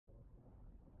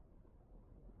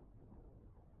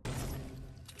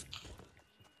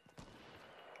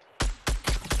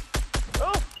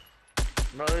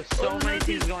Bro, there's so many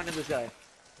teams going to this guy.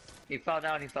 He fell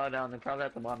down, They're probably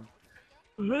at the bottom.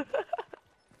 Like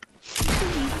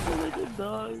a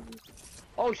dog.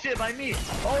 Oh shit, by me!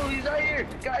 Oh, he's right here!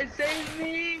 Guys, save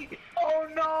me! Oh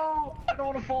no! I don't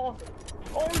wanna fall.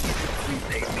 Oh shit, please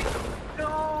save me!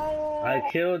 No! I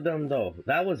killed them though.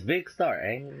 That was Big Star,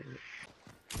 eh?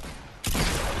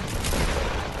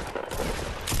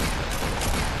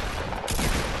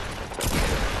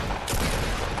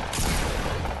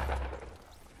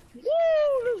 Woo!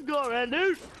 Let's go, man,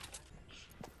 dude!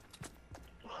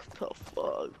 What the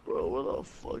fuck, bro? Where the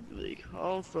fuck do they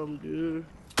come from, dude?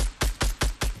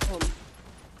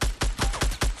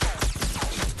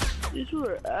 These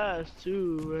were ass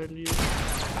too, Randy.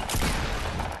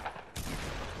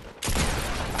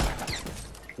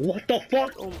 What the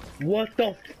fuck? What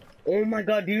the? Oh my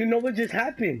god! Do you know what just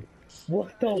happened?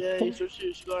 What the? Yeah, fuck? he switched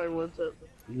his scar in one tap.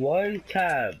 One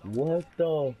tap. What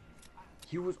the?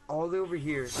 He was all the way over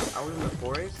here. I was in the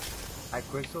forest. I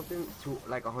quickscoped him to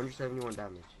like 171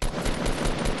 damage.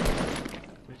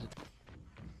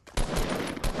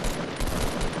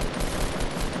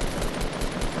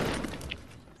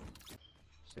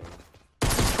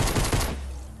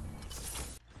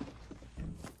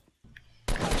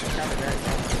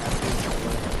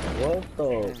 What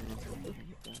the?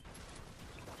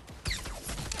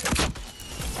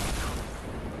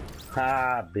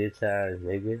 Ha, bitch ass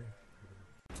nigga.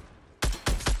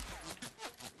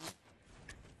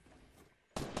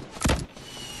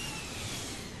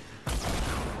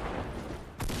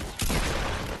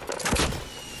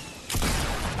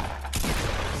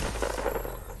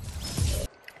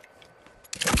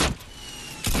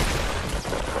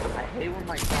 I hate when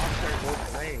my dogs start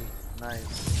both playing.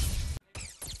 Nice.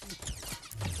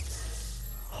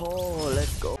 Oh,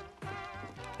 let's go.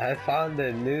 I found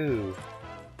a new.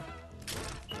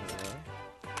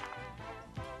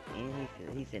 And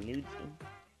he's a noob.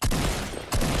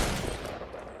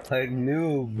 A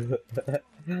noob.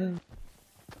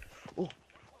 Oh.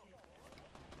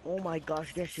 Oh my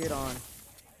gosh, get shit on.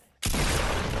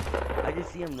 I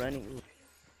just see him running.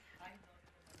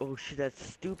 Oh shit, that's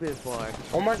stupid far.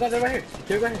 Oh my god, they're right here.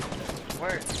 They're right here.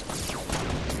 Where?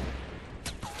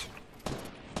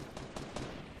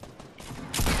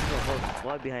 There's a whole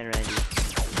squad behind Randy.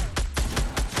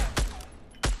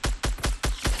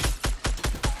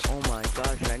 Oh my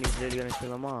gosh, Randy's literally gonna kill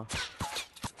them all.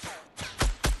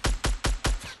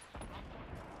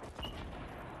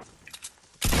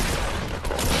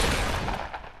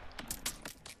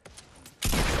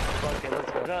 Fuck it,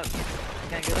 let's get up.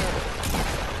 Can't get up.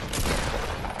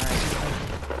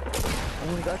 Oh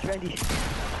my gosh, Randy.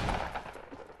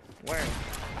 Where?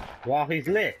 Wow, he's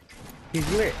lit. He's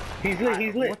lit. He's lit.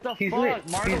 He's lit. What the He's fuck? lit.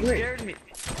 Marco He's lit. scared me.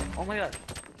 Oh my god.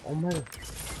 Oh my god.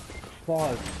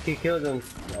 Fuck. He killed him.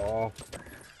 Oh.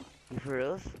 You for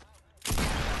reals? He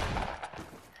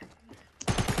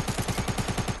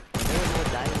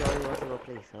already wants to go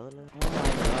play solo. Oh my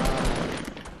god.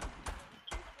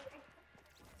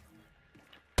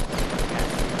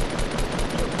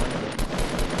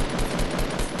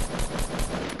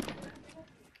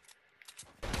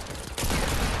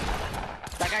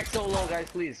 That guy's so low, guys,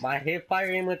 please. My hip fire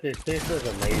aim with this fist was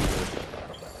amazing.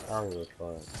 I don't give a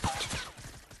fuck.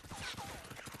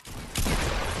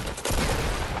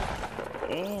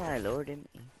 Yeah, I lowered him.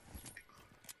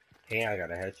 Hey, I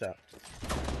got a headshot.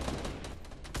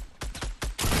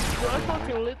 Bro, I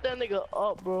fucking lit that nigga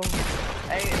up, bro.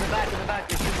 Hey, in the back.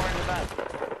 There's two more in the back.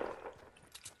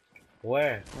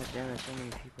 Where? God damn, there's so many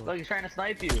people. Look, he's trying to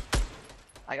snipe you.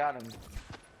 I got him.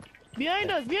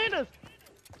 Behind us, behind us!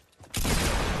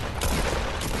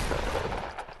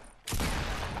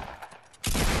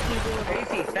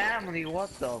 AC family, what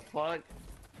the fuck?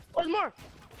 There's more!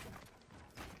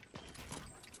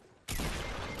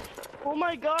 Oh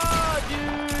my god,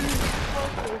 dude!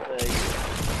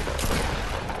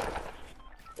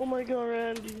 Oh my god,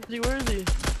 Randy. Where is he?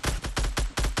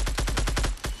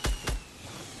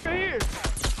 Right here!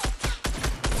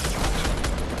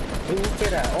 Who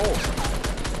did that? Oh!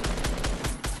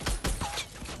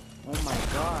 Oh my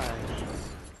gosh.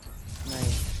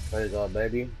 Nice. There you go,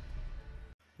 baby.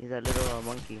 He's that little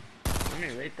monkey. Let me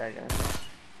rate that guy.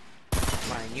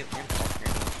 My new impulse here.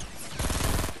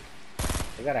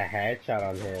 I got a headshot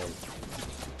on him.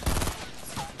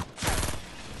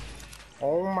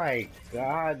 Oh my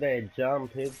god, that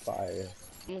jump hit fire.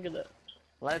 Look at that.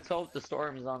 Let's hope the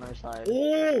storm's on our side.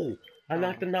 Ooh! I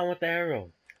knocked him down with the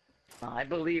arrow. I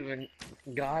believe in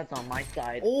God's on my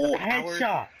side. Oh,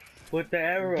 headshot with the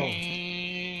arrow.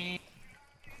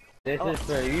 This is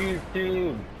for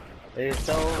YouTube. It's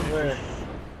over.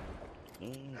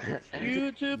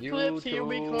 YouTube clips, here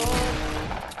we come.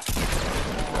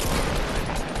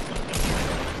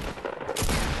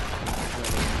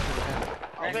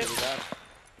 Okay.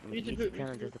 YouTube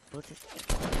Channel does the pussies.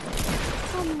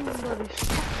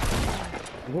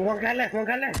 One guy left,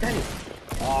 Danny.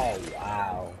 Oh,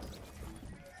 wow.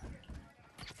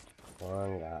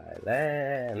 One guy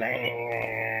left.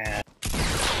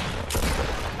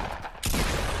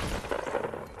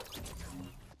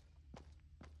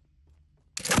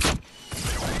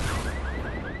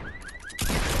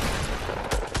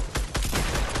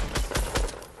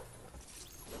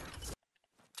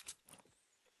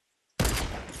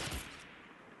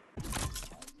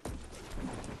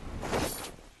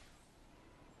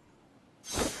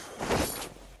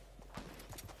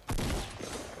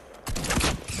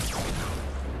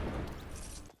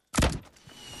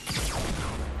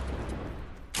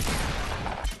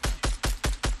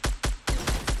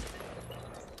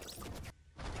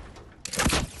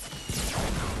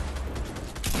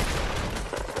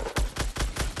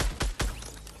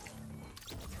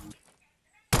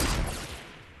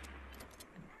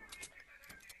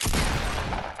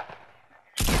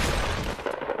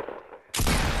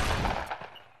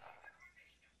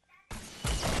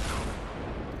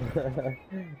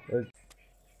 Let's